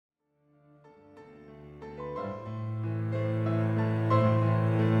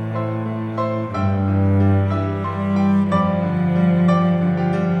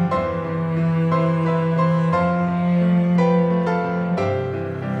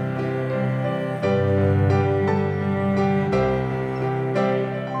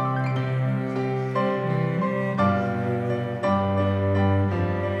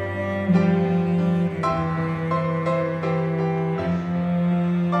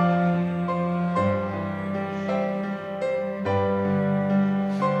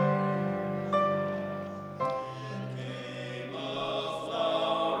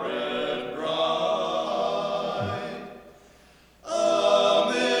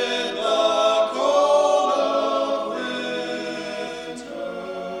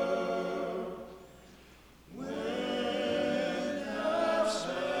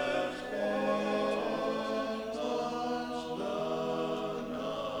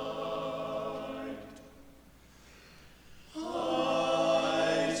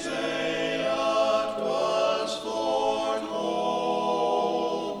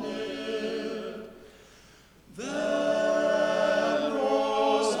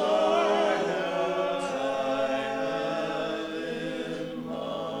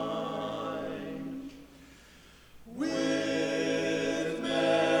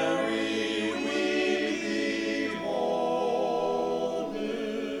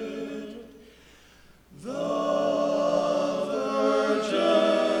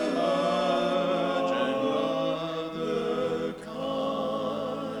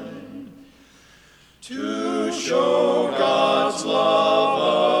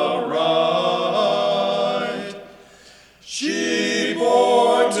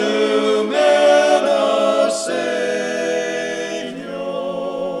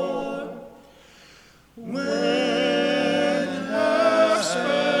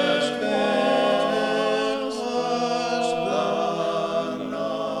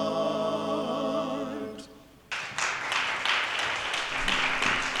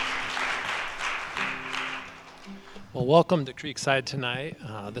Welcome to Creekside tonight.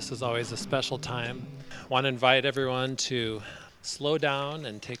 This is always a special time. I want to invite everyone to slow down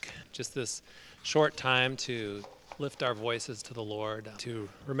and take just this short time to lift our voices to the Lord, to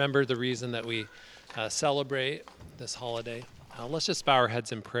remember the reason that we celebrate this holiday. Let's just bow our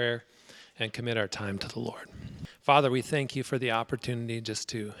heads in prayer and commit our time to the Lord. Father, we thank you for the opportunity just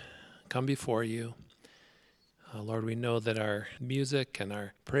to come before you. Lord, we know that our music and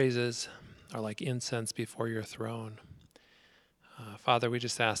our praises are like incense before your throne. Father, we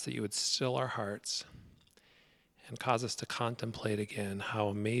just ask that you would still our hearts and cause us to contemplate again how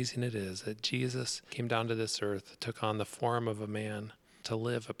amazing it is that Jesus came down to this earth, took on the form of a man to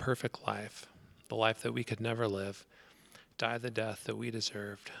live a perfect life, the life that we could never live, die the death that we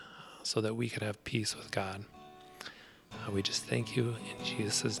deserved, so that we could have peace with God. We just thank you in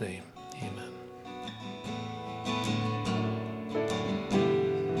Jesus' name. Amen.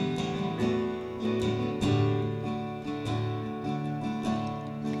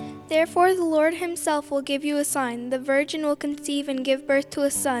 Therefore the Lord himself will give you a sign. The virgin will conceive and give birth to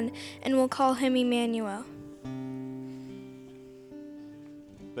a son, and will call him Emmanuel.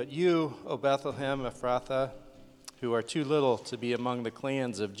 But you, O Bethlehem Ephrathah, who are too little to be among the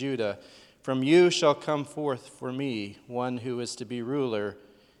clans of Judah, from you shall come forth for me one who is to be ruler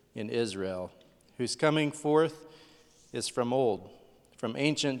in Israel, whose coming forth is from old, from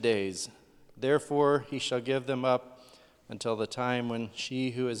ancient days. Therefore he shall give them up until the time when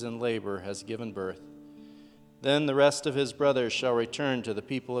she who is in labor has given birth. Then the rest of his brothers shall return to the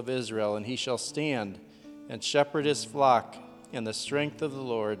people of Israel, and he shall stand and shepherd his flock in the strength of the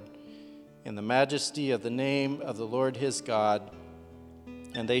Lord, in the majesty of the name of the Lord his God.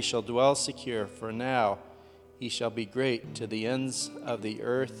 And they shall dwell secure, for now he shall be great to the ends of the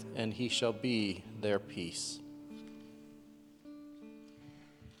earth, and he shall be their peace.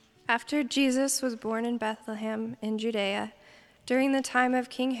 After Jesus was born in Bethlehem in Judea, during the time of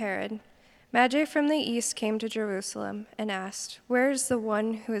King Herod, Magi from the east came to Jerusalem and asked, "Where is the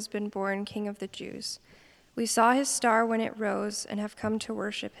one who has been born King of the Jews? We saw his star when it rose and have come to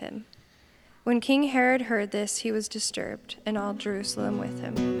worship him." When King Herod heard this, he was disturbed, and all Jerusalem with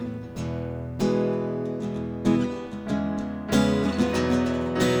him.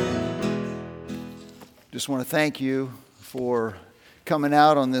 Just want to thank you for coming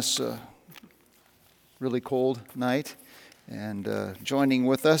out on this really cold night and joining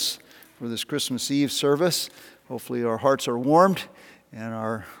with us for this Christmas Eve service. Hopefully our hearts are warmed and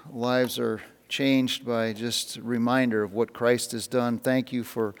our lives are changed by just a reminder of what Christ has done. Thank you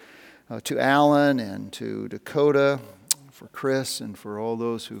to Alan and to Dakota, for Chris, and for all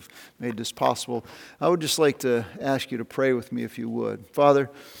those who've made this possible. I would just like to ask you to pray with me if you would. Father,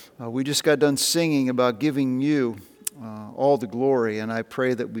 we just got done singing about giving you all the glory, and I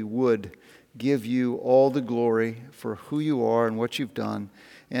pray that we would give you all the glory for who you are and what you've done.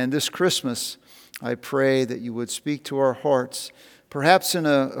 And this Christmas, I pray that you would speak to our hearts, perhaps in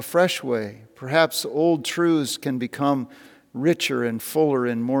a fresh way. Perhaps old truths can become richer and fuller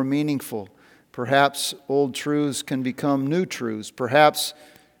and more meaningful. Perhaps old truths can become new truths. Perhaps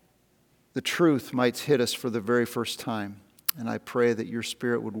the truth might hit us for the very first time. And I pray that your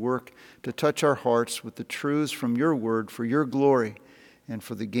Spirit would work to touch our hearts with the truths from your word for your glory and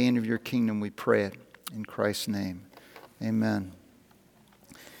for the gain of your kingdom. We pray it in Christ's name. Amen.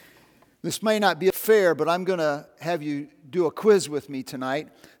 This may not be fair, but I'm going to have you do a quiz with me tonight.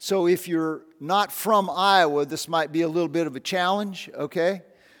 So if you're not from Iowa, this might be a little bit of a challenge, okay?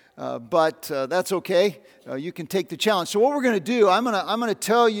 But that's okay. You can take the challenge. So what we're going to do, I'm going to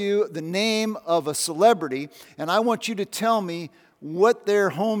tell you the name of a celebrity, and I want you to tell me what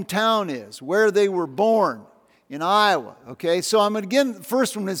their hometown is, where they were born in Iowa. Okay, so I'm going to begin. The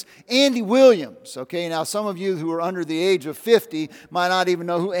first one is Andy Williams. Okay, now some of you who are under the age of 50 might not even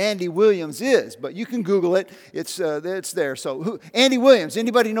know who Andy Williams is, but you can Google it. It's there. So Andy Williams.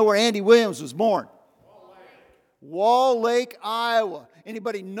 Anybody know where Andy Williams was born? Wall Lake, Iowa.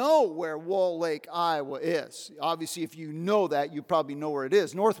 Anybody know where Wall Lake, Iowa is? Obviously, if you know that, you probably know where it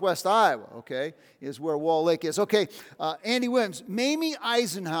is. Northwest Iowa, okay, is where Wall Lake is. Okay, Andy Williams. Mamie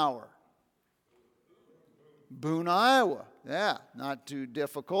Eisenhower. Boone, Iowa. Yeah, not too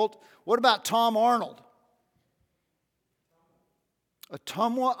difficult. What about Tom Arnold?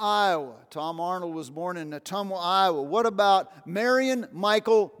 Ottumwa, Iowa. Tom Arnold was born in Ottumwa, Iowa. What about Marion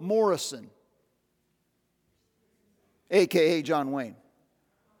Michael Morrison? A.K.A. John Wayne.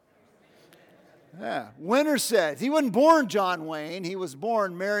 Yeah, Winterset. He wasn't born John Wayne. He was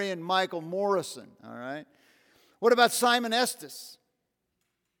born Marion Michael Morrison. All right. What about Simon Estes?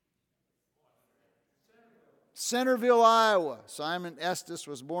 Centerville, Iowa. Simon Estes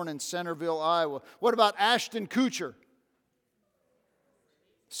was born in Centerville, Iowa. What about Ashton Kutcher?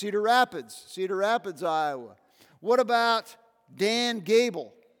 Cedar Rapids, Iowa. What about Dan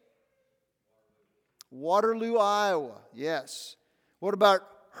Gable? Waterloo, Iowa. Yes. What about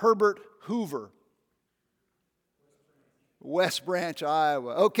Herbert Hoover? West Branch,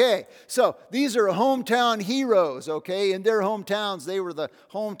 Iowa. Okay, so these are hometown heroes, okay? In their hometowns, they were the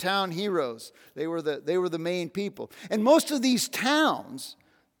hometown heroes. They were the main people. And most of these towns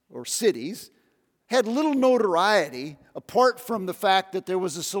or cities had little notoriety apart from the fact that there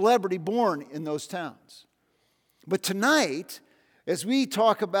was a celebrity born in those towns. But tonight, as we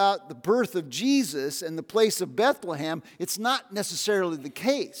talk about the birth of Jesus and the place of Bethlehem, it's not necessarily the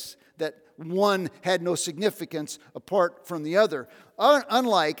case that one had no significance apart from the other.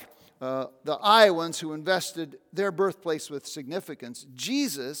 Unlike the Iowans who invested their birthplace with significance,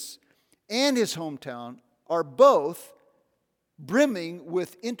 Jesus and his hometown are both brimming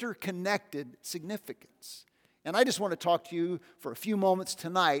with interconnected significance. And I just want to talk to you for a few moments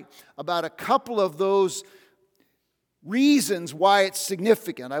tonight about a couple of those reasons why it's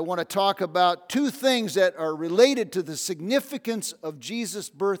significant. I want to talk about two things that are related to the significance of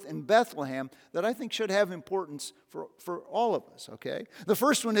Jesus' birth in Bethlehem that I think should have importance for all of us, okay? The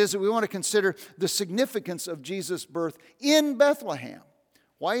first one is that we want to consider the significance of Jesus' birth in Bethlehem.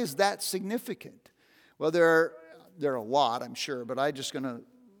 Why is that significant? Well, there are a lot, I'm sure, but I'm just going to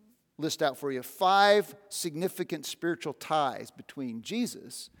list out for you 5 significant spiritual ties between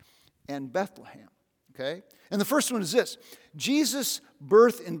Jesus and Bethlehem. Okay? And the first one is this. Jesus'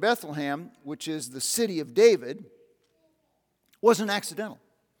 birth in Bethlehem, which is the city of David, wasn't accidental.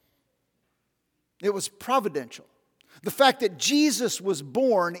 It was providential. The fact that Jesus was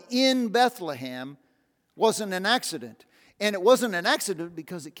born in Bethlehem wasn't an accident. And it wasn't an accident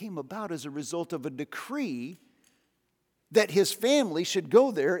because it came about as a result of a decree that his family should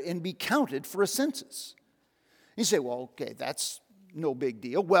go there and be counted for a census. You say, well, okay, that's no big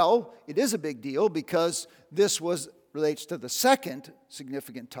deal. Well, it is a big deal because this relates to the second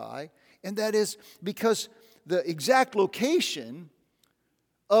significant tie, and that is because the exact location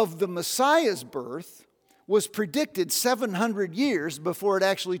of the Messiah's birth was predicted 700 years before it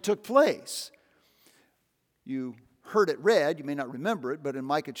actually took place. You heard it read, you may not remember it, but in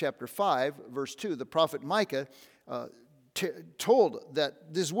Micah chapter 5, verse 2, the prophet Micah told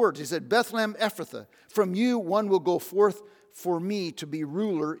that these words. He said, Bethlehem Ephrathah, from you one will go forth for me to be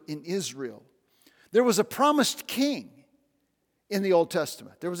ruler in Israel. There was a promised king in the Old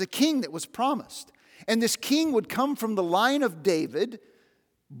Testament. There was a king that was promised. And this king would come from the line of David,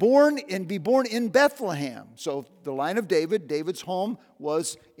 be born in Bethlehem. So the line of David, David's home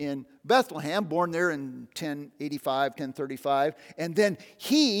was in Bethlehem, born there in 1085, 1035. And then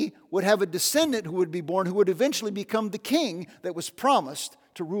he would have a descendant who would be born, who would eventually become the king that was promised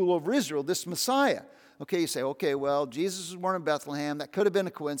to rule over Israel, this Messiah. Okay, you say, okay, well, Jesus was born in Bethlehem. That could have been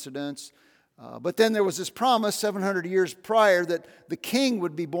a coincidence. But then there was this promise 700 years prior that the king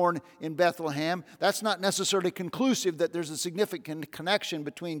would be born in Bethlehem. That's not necessarily conclusive that there's a significant connection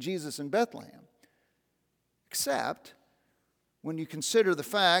between Jesus and Bethlehem. Except when you consider the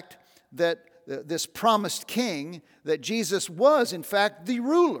fact that this promised king, that Jesus was, in fact, the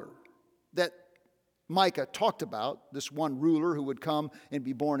ruler that Micah talked about, this one ruler who would come and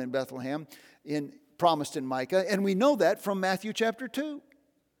be born in Bethlehem, promised in Micah. And we know that from Matthew chapter 2.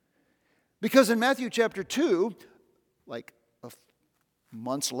 Because in Matthew chapter 2, like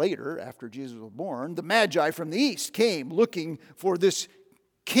months later after Jesus was born, the Magi from the east came looking for this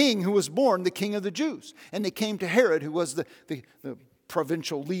king who was born, the king of the Jews. And they came to Herod, who was the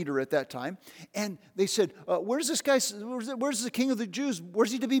provincial leader at that time. And they said, where's this guy? Where's the king of the Jews?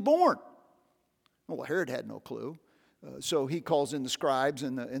 Where's he to be born? Well, Herod had no clue. So he calls in the scribes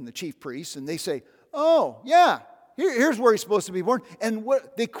and the chief priests, and they say, oh, yeah. Here's where he's supposed to be born. And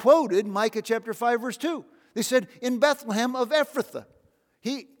what they quoted Micah chapter 5, verse 2. They said, in Bethlehem of Ephrathah.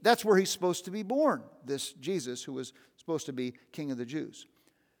 That's where he's supposed to be born, this Jesus who was supposed to be king of the Jews.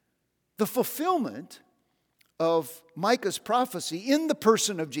 The fulfillment of Micah's prophecy in the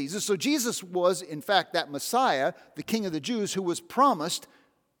person of Jesus. So Jesus was, in fact, that Messiah, the king of the Jews, who was promised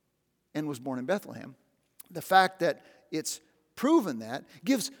and was born in Bethlehem. The fact that it's proven that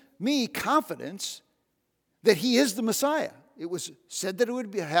gives me confidence that he is the Messiah. It was said that it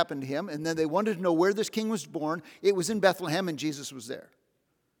would happen to him, and then they wanted to know where this king was born. It was in Bethlehem, and Jesus was there.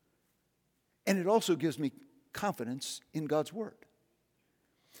 And it also gives me confidence in God's word.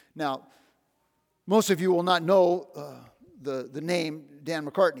 Now, most of you will not know the name Dan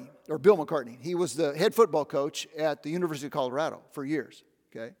McCartney, or Bill McCartney. He was the head football coach at the University of Colorado for years,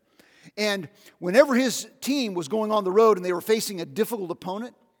 okay? And whenever his team was going on the road and they were facing a difficult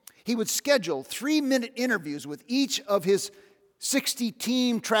opponent, he would schedule 3-minute interviews with each of his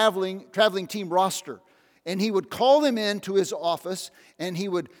 60-team traveling team roster. And he would call them into his office, and he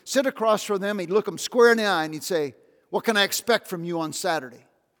would sit across from them. He'd look them square in the eye, and he'd say, "What can I expect from you on Saturday?"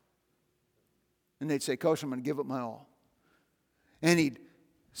 And they'd say, "Coach, I'm going to give it my all." And he'd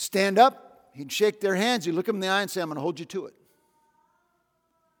stand up, he'd shake their hands, he'd look them in the eye and say, "I'm going to hold you to it."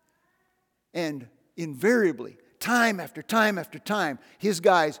 And invariably, time after time after time, his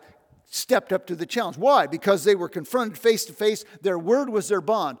guys stepped up to the challenge. Why? Because they were confronted face to face. Their word was their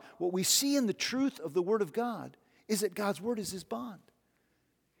bond. What we see in the truth of the Word of God is that God's word is his bond.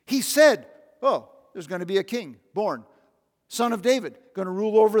 He said, "Oh, there's going to be a king born, son of David, going to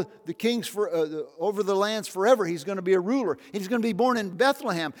rule over the kings over the lands forever. He's going to be a ruler. He's going to be born in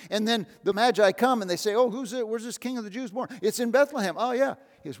Bethlehem." And then the Magi come and they say, "Oh, who's it? Where's this king of the Jews born?" "It's in Bethlehem." "Oh, yeah."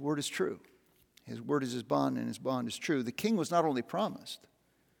 His word is true. His word is his bond, and his bond is true. The king was not only promised,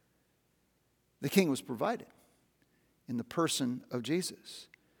 the king was provided in the person of Jesus,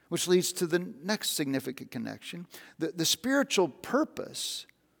 which leads to the next significant connection. The spiritual purpose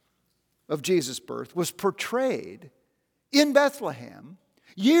of Jesus' birth was portrayed in Bethlehem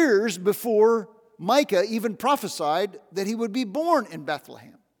years before Micah even prophesied that he would be born in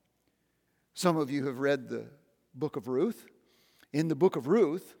Bethlehem. Some of you have read the book of Ruth. In the book of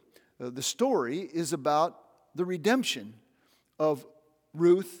Ruth, the story is about the redemption of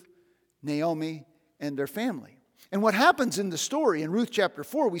Ruth, Naomi, and their family. And what happens in the story in Ruth chapter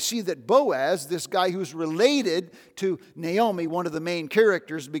 4, we see that Boaz, this guy who's related to Naomi, one of the main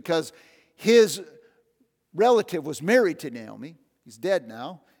characters, because his relative was married to Naomi. He's dead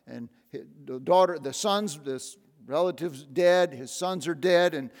now. And the sons, this relative's dead, his sons are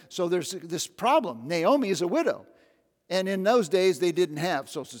dead. And so there's this problem. Naomi is a widow. And in those days, they didn't have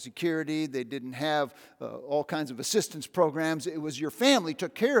Social Security. They didn't have all kinds of assistance programs. It was your family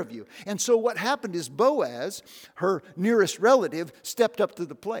took care of you. And so what happened is Boaz, her nearest relative, stepped up to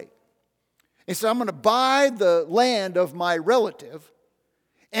the plate. He said, "I'm going to buy the land of my relative,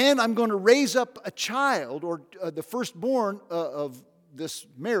 and I'm going to raise up a child, or the firstborn of this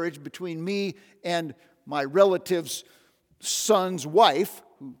marriage between me and my relative's son's wife,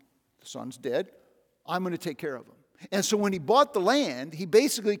 who the son's dead. I'm going to take care of him." And so when he bought the land, he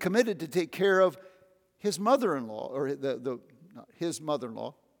basically committed to take care of his mother-in-law, or his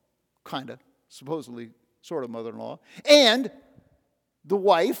mother-in-law, kind of, supposedly, sort of mother-in-law, and the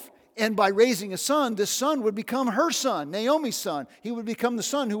wife. And by raising a son, this son would become her son, Naomi's son. He would become the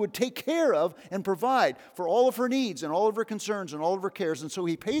son who would take care of and provide for all of her needs and all of her concerns and all of her cares. And so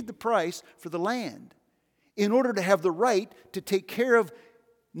he paid the price for the land in order to have the right to take care of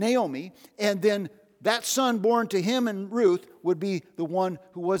Naomi. And then that son born to him and Ruth would be the one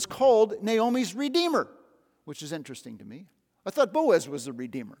who was called Naomi's redeemer, which is interesting to me. I thought Boaz was the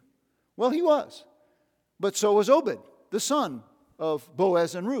redeemer. Well, he was. But so was Obed, the son of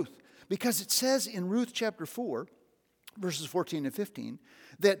Boaz and Ruth. Because it says in Ruth chapter 4, verses 14 and 15,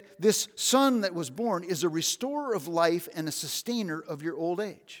 that this son that was born is a restorer of life and a sustainer of your old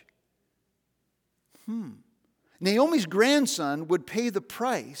age. Naomi's grandson would pay the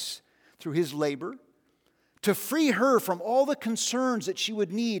price through his labor to free her from all the concerns that she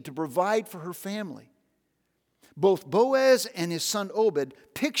would need to provide for her family. Both Boaz and his son Obed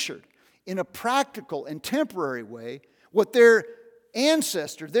pictured in a practical and temporary way what their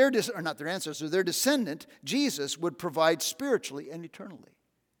ancestor, their descendant, Jesus, would provide spiritually and eternally.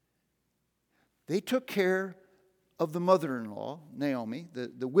 They took care of the mother-in-law, Naomi,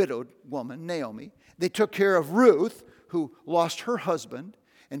 the widowed woman, Naomi. They took care of Ruth, who lost her husband.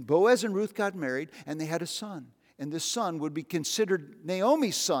 And Boaz and Ruth got married, and they had a son. And this son would be considered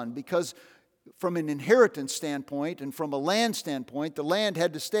Naomi's son because from an inheritance standpoint and from a land standpoint, the land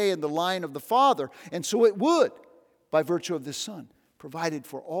had to stay in the line of the father. And so it would, by virtue of this son, provided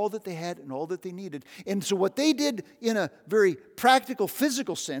for all that they had and all that they needed. And so what they did in a very practical,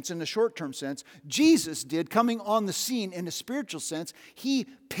 physical sense, in a short-term sense, Jesus did, coming on the scene in a spiritual sense. He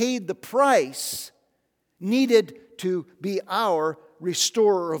paid the price needed to be our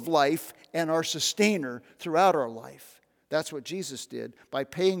restorer of life and our sustainer throughout our life. That's what Jesus did by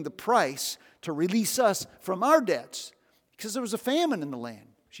paying the price to release us from our debts. Because there was a famine in the land.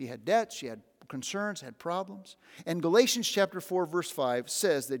 She had debts, she had concerns, had problems. And Galatians chapter 4 verse 5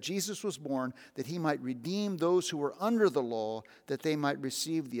 says that Jesus was born that he might redeem those who were under the law, that they might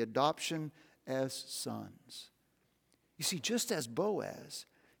receive the adoption as sons. You see, just as Boaz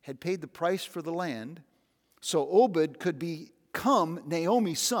had paid the price for the land, so Obed could become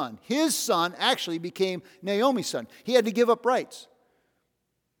Naomi's son. His son actually became Naomi's son. He had to give up rights.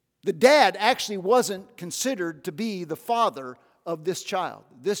 The dad actually wasn't considered to be the father of this child.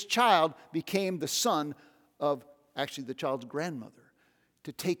 This child became the son of actually the child's grandmother,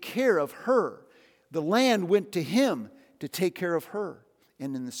 to take care of her. The land went to him to take care of her.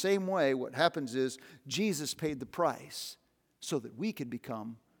 And in the same way, what happens is Jesus paid the price so that we could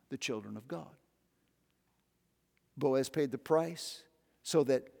become the children of God. Boaz paid the price so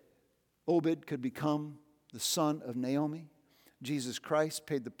that Obed could become the son of Naomi. Jesus Christ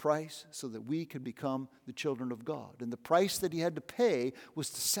paid the price so that we could become the children of God. And the price that he had to pay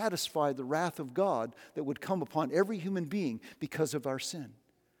was to satisfy the wrath of God that would come upon every human being because of our sin.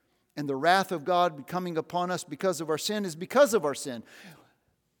 And the wrath of God coming upon us because of our sin is because of our sin.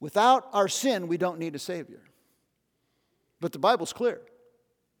 Without our sin, we don't need a Savior. But the Bible's clear.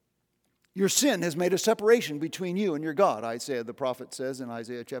 Your sin has made a separation between you and your God, Isaiah the prophet says in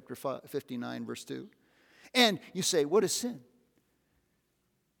Isaiah chapter 59, verse 2. And you say, what is sin?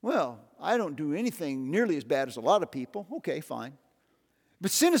 Well, I don't do anything nearly as bad as a lot of people. Okay, fine.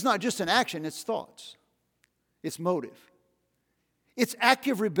 But sin is not just an action, it's thoughts. It's motive. It's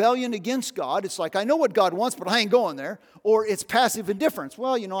active rebellion against God. It's like, I know what God wants, but I ain't going there. Or it's passive indifference.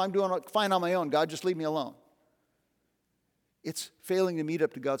 Well, I'm doing fine on my own. God, just leave me alone. It's failing to meet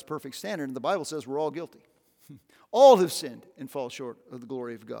up to God's perfect standard. And the Bible says we're all guilty. All have sinned and fall short of the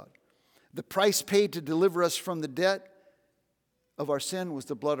glory of God. The price paid to deliver us from the debt of our sin was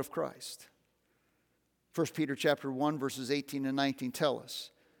the blood of Christ. 1 Peter chapter 1, verses 18 and 19 tell us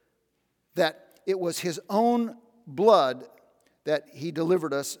that it was his own blood that he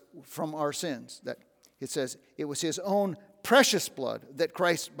delivered us from our sins. That it says it was his own precious blood that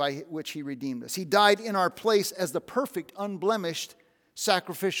Christ, by which he redeemed us. He died in our place as the perfect, unblemished,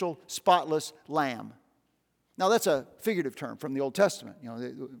 sacrificial, spotless lamb. Now that's a figurative term from the Old Testament.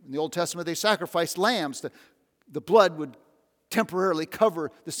 In the Old Testament they sacrificed lambs. The blood would temporarily cover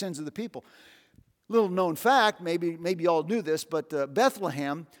the sins of the people. Little known fact, maybe you all knew this, but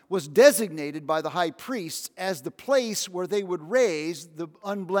Bethlehem was designated by the high priests as the place where they would raise the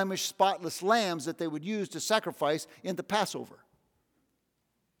unblemished, spotless lambs that they would use to sacrifice in the Passover.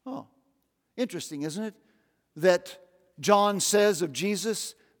 Oh, interesting, isn't it? That John says of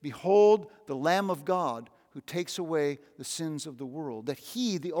Jesus, behold, the Lamb of God who takes away the sins of the world. That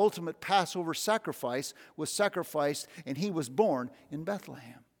he, the ultimate Passover sacrifice, was sacrificed and he was born in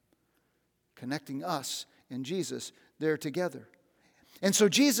Bethlehem, connecting us and Jesus there together. And so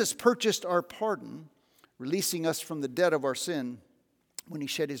Jesus purchased our pardon, releasing us from the debt of our sin when he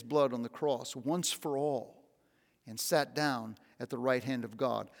shed his blood on the cross once for all and sat down at the right hand of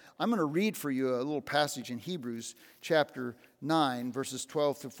God. I'm going to read for you a little passage in Hebrews chapter 9, verses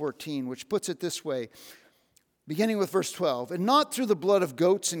 12 through 14, which puts it this way. Beginning with verse 12, and not through the blood of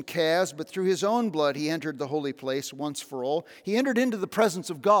goats and calves, but through his own blood he entered the holy place once for all. He entered into the presence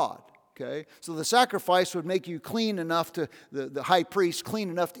of God. Okay? So the sacrifice would make you clean enough to, the high priest, clean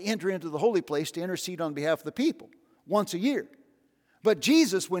enough to enter into the holy place to intercede on behalf of the people once a year. But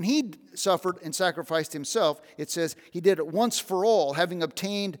Jesus, when he suffered and sacrificed himself, it says he did it once for all, having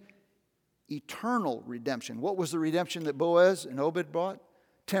obtained eternal redemption. What was the redemption that Boaz and Obed brought?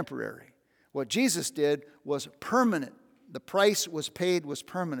 Temporary. What Jesus did was permanent. The price was paid was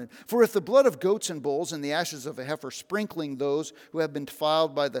permanent. For if the blood of goats and bulls and the ashes of a heifer sprinkling those who have been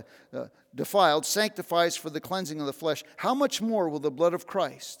defiled sanctifies for the cleansing of the flesh, how much more will the blood of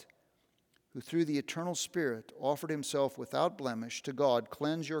Christ, who through the eternal Spirit offered himself without blemish to God,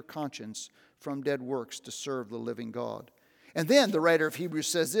 cleanse your conscience from dead works to serve the living God? And then the writer of Hebrews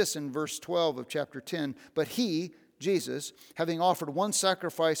says this in verse 12 of chapter 10, but he, Jesus, having offered one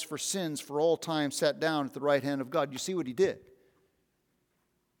sacrifice for sins for all time, sat down at the right hand of God. You see what he did?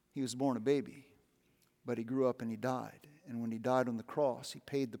 He was born a baby, but he grew up and he died. And when he died on the cross, he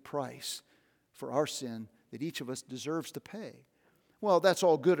paid the price for our sin that each of us deserves to pay. Well, that's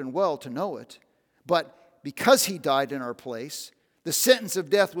all good and well to know it, but because he died in our place, the sentence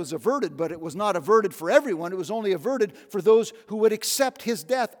of death was averted, but it was not averted for everyone. It was only averted for those who would accept his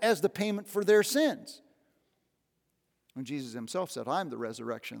death as the payment for their sins. And Jesus himself said, I am the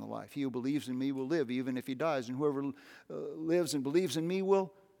resurrection and the life. He who believes in me will live even if he dies. And whoever lives and believes in me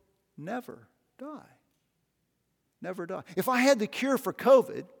will never die. Never die. If I had the cure for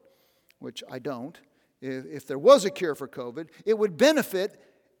COVID, which I don't, if there was a cure for COVID, it would benefit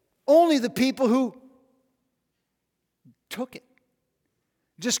only the people who took it.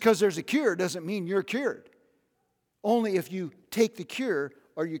 Just because there's a cure doesn't mean you're cured. Only if you take the cure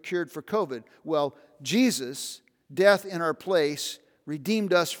are you cured for COVID. Well, Jesus' death in our place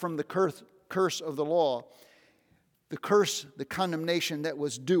redeemed us from the curse of the law. The curse, the condemnation that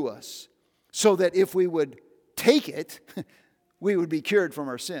was due us. So that if we would take it, we would be cured from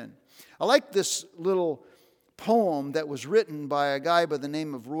our sin. I like this little poem that was written by a guy by the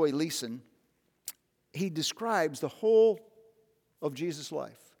name of Roy Leeson. he describes the whole of Jesus'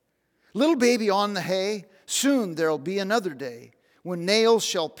 life. Little baby on the hay, soon there'll be another day when nails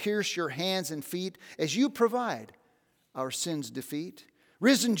shall pierce your hands and feet as you provide our sins' defeat.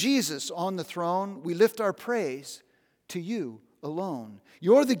 Risen Jesus on the throne, we lift our praise to you alone.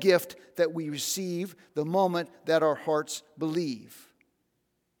 You're the gift that we receive the moment that our hearts believe.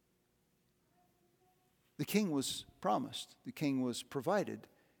 The King was promised. The King was provided.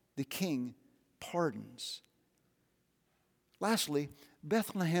 The King pardons. Lastly,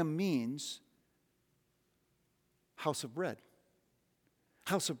 Bethlehem means house of bread.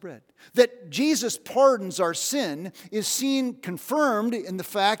 House of bread. That Jesus pardons our sin is seen confirmed in the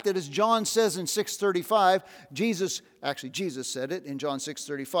fact that, as John says in 6:35, Jesus said it in John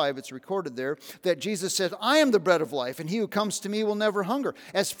 6:35, it's recorded there, that Jesus said, I am the bread of life, and he who comes to me will never hunger.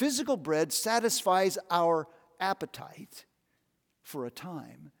 As physical bread satisfies our appetite for a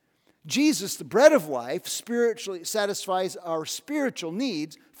time, Jesus, the bread of life, spiritually satisfies our spiritual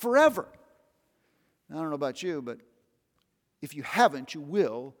needs forever. I don't know about you, but if you haven't, you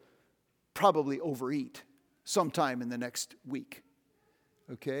will probably overeat sometime in the next week.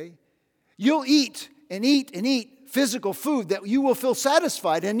 Okay? You'll eat and eat and eat physical food that you will feel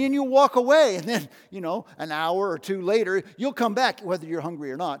satisfied, and then you'll walk away, and then, an hour or two later, you'll come back, whether you're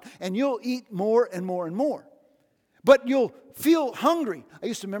hungry or not, and you'll eat more and more and more. But you'll feel hungry. I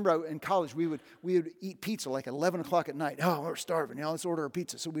used to remember in college, we would eat pizza like at 11 o'clock at night. Oh, we're starving. Let's order a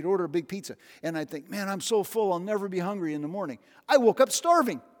pizza. So we'd order a big pizza. And I'd think, man, I'm so full, I'll never be hungry in the morning. I woke up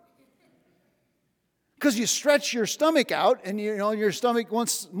starving. Because you stretch your stomach out and your stomach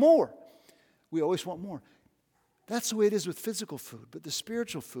wants more. We always want more. That's the way it is with physical food. But the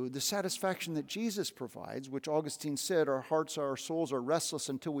spiritual food, the satisfaction that Jesus provides, which Augustine said, our hearts, our souls are restless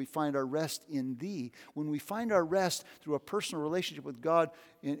until we find our rest in thee. When we find our rest through a personal relationship with God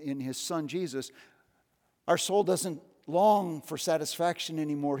in his Son Jesus, our soul doesn't long for satisfaction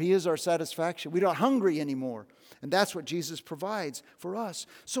anymore. He is our satisfaction. We're not hungry anymore. And that's what Jesus provides for us.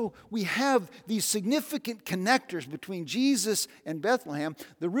 So we have these significant connectors between Jesus and Bethlehem.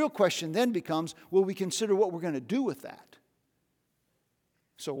 The real question then becomes, will we consider what we're going to do with that?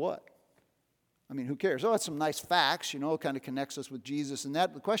 So what? Who cares? Oh, it's some nice facts, it kind of connects us with Jesus and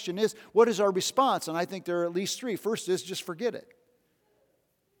that. The question is, what is our response? And I think there are at least three. First is, just forget it.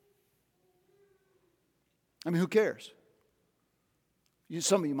 Who cares?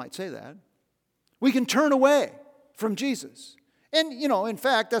 Some of you might say that. We can turn away from Jesus. And, in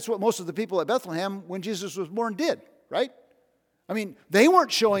fact, that's what most of the people at Bethlehem, when Jesus was born, did, right? They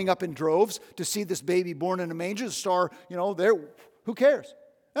weren't showing up in droves to see this baby born in a manger, the star, there. Who cares?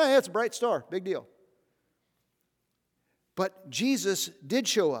 Hey, it's a bright star, big deal. But Jesus did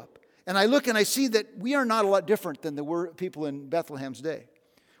show up. And I look and I see that we are not a lot different than the people in Bethlehem's day.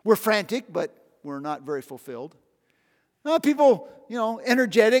 We're frantic, but we're not very fulfilled. People,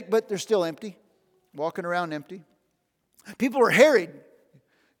 energetic, but they're still empty. Walking around empty. People are harried,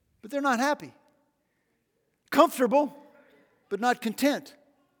 but they're not happy. Comfortable, but not content.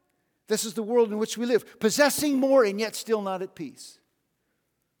 This is the world in which we live. Possessing more and yet still not at peace.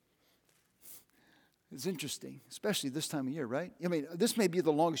 It's interesting, especially this time of year, right? This may be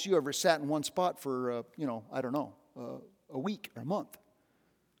the longest you ever sat in one spot for, a week or a month.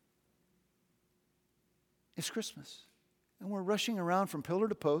 It's Christmas. And we're rushing around from pillar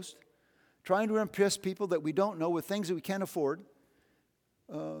to post, trying to impress people that we don't know with things that we can't afford.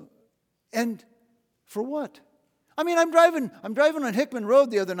 And for what? I'm driving on Hickman Road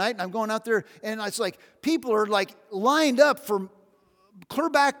the other night, and I'm going out there, and it's like people are like lined up for clear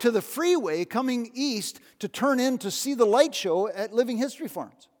back to the freeway coming east to turn in to see the light show at Living History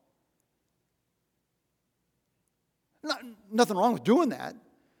Farms. Nothing wrong with doing that,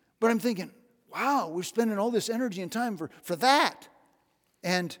 but I'm thinking, wow, we're spending all this energy and time for that.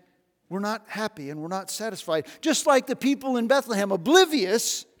 And we're not happy and we're not satisfied. Just like the people in Bethlehem,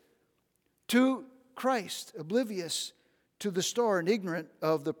 oblivious to Christ, oblivious to the star and ignorant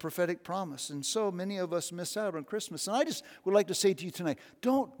of the prophetic promise. And so many of us miss out on Christmas. And I just would like to say to you tonight,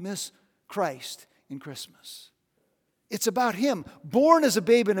 don't miss Christ in Christmas. It's about Him, born as a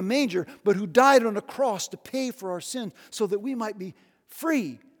babe in a manger, but who died on a cross to pay for our sins so that we might be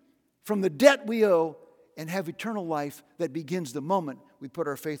free from the debt we owe and have eternal life that begins the moment we put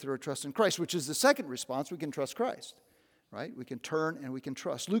our faith or our trust in Christ, which is the second response. We can trust Christ, right? We can turn and we can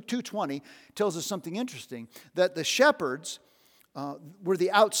trust. Luke 2:20 tells us something interesting, that the shepherds were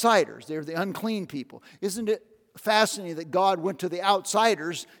the outsiders. They're the unclean people. Isn't it fascinating that God went to the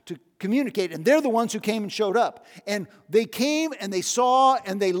outsiders to communicate, and they're the ones who came and showed up. And they came and they saw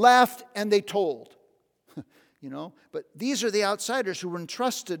and they left and they told. But these are the outsiders who were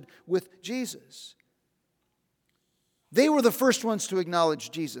entrusted with Jesus. They were the first ones to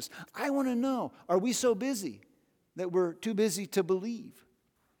acknowledge Jesus. I want to know, are we so busy that we're too busy to believe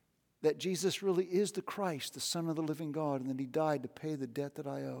that Jesus really is the Christ, the Son of the living God, and that He died to pay the debt that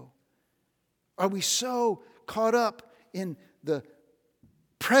I owe? Are we so caught up in the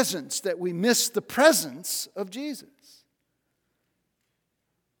presence that we miss the presence of Jesus?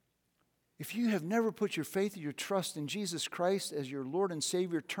 If you have never put your faith or your trust in Jesus Christ as your Lord and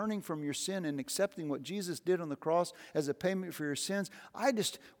Savior, turning from your sin and accepting what Jesus did on the cross as a payment for your sins, I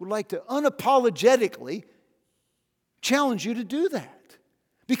just would like to unapologetically challenge you to do that.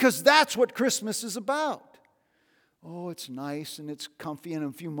 Because that's what Christmas is about. Oh, it's nice and it's comfy, and in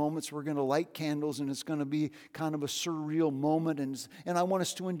a few moments we're going to light candles and it's going to be kind of a surreal moment, and I want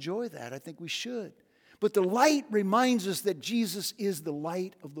us to enjoy that. I think we should. But the light reminds us that Jesus is the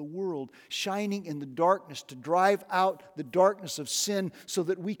light of the world, shining in the darkness to drive out the darkness of sin so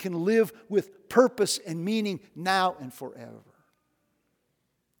that we can live with purpose and meaning now and forever.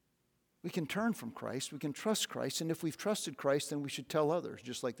 We can turn from Christ, we can trust Christ, and if we've trusted Christ, then we should tell others,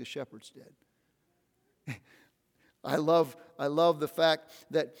 just like the shepherds did. I love the fact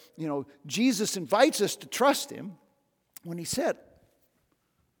that, Jesus invites us to trust Him when He said,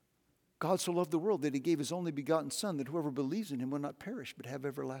 God so loved the world that He gave His only begotten Son, that whoever believes in Him will not perish but have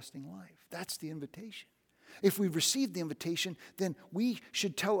everlasting life. That's the invitation. If we've received the invitation, then we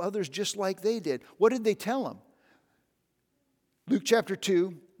should tell others just like they did. What did they tell Him? Luke chapter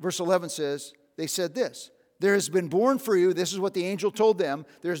 2, verse 11 says, they said this, there has been born for you, this is what the angel told them,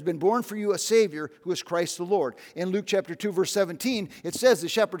 there has been born for you a Savior who is Christ the Lord. In Luke chapter 2, verse 17, it says the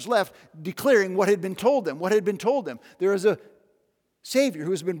shepherds left declaring what had been told them. What had been told them? There is a Savior who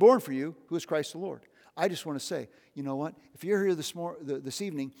has been born for you, who is Christ the Lord. I just want to say, you know what? If you're here this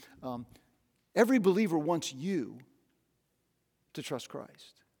evening, every believer wants you to trust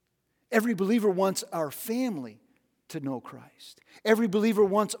Christ. Every believer wants our family to know Christ. Every believer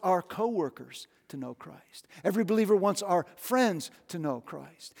wants our coworkers to know Christ. Every believer wants our friends to know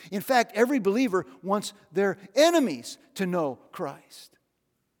Christ. In fact, every believer wants their enemies to know Christ.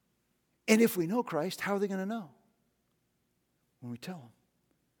 And if we know Christ, how are they going to know? When we tell them.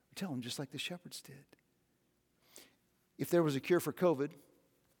 We tell them just like the shepherds did. If there was a cure for COVID,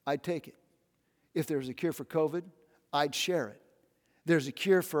 I'd take it. If there was a cure for COVID, I'd share it. There's a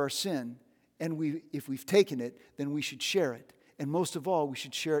cure for our sin, and if we've taken it, then we should share it. And most of all, we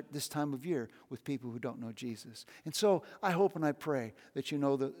should share it this time of year with people who don't know Jesus. And so I hope and I pray that you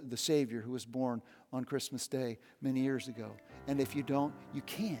know the Savior who was born on Christmas Day many years ago. And if you don't, you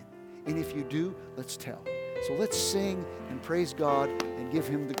can. And if you do, let's tell. So let's sing and praise God and give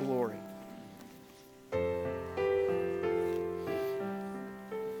Him the glory.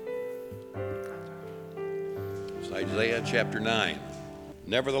 It's Isaiah chapter 9.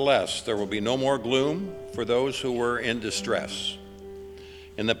 Nevertheless, there will be no more gloom for those who were in distress.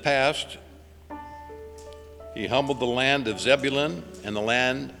 In the past, He humbled the land of Zebulun and the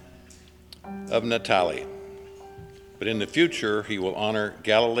land of Naphtali. But in the future, He will honor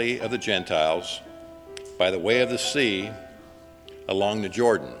Galilee of the Gentiles by the way of the sea along the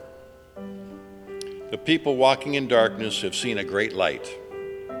Jordan. The people walking in darkness have seen a great light.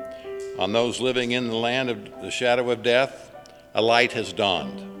 On those living in the land of the shadow of death, a light has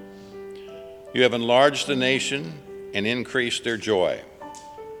dawned. You have enlarged the nation and increased their joy.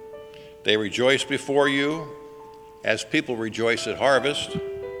 They rejoice before you as people rejoice at harvest,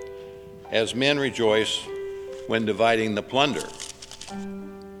 as men rejoice when dividing the plunder.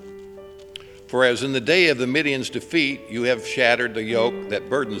 For as in the day of the Midian's defeat, you have shattered the yoke that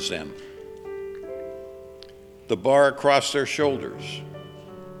burdens them, the bar across their shoulders,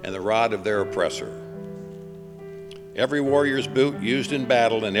 and the rod of their oppressor. Every warrior's boot used in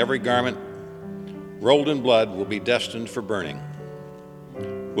battle and every garment rolled in blood will be destined for burning,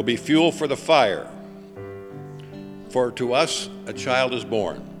 will be fuel for the fire. For to us a child is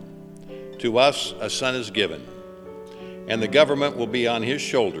born, to us a son is given, and the government will be on His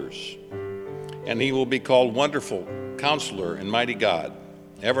shoulders. And He will be called Wonderful, Counselor, and Mighty God,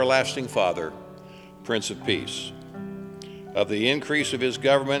 Everlasting Father, Prince of Peace. Of the increase of His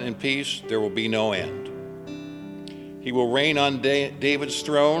government and peace there will be no end. He will reign on David's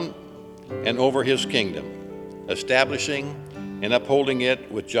throne and over His kingdom, establishing and upholding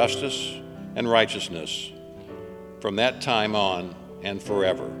it with justice and righteousness from that time on and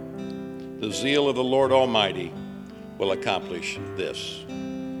forever. The zeal of the Lord Almighty will accomplish this.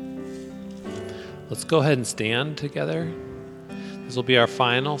 Let's go ahead and stand together. This will be our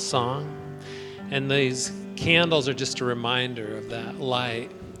final song. And these candles are just a reminder of that light.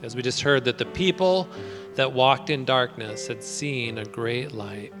 As we just heard, that the people that walked in darkness had seen a great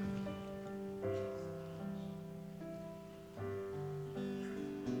light.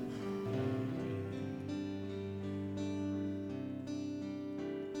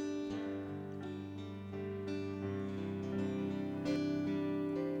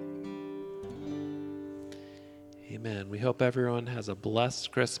 Amen. We hope everyone has a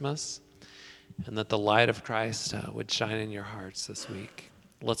blessed Christmas and that the light of Christ would shine in your hearts this week.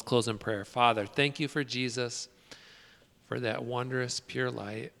 Let's close in prayer. Father, thank you for Jesus, for that wondrous, pure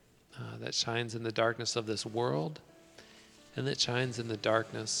light that shines in the darkness of this world and that shines in the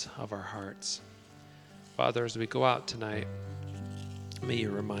darkness of our hearts. Father, as we go out tonight, may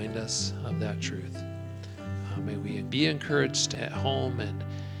you remind us of that truth. May we be encouraged at home and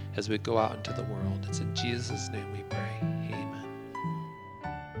as we go out into the world. It's in Jesus' name we pray.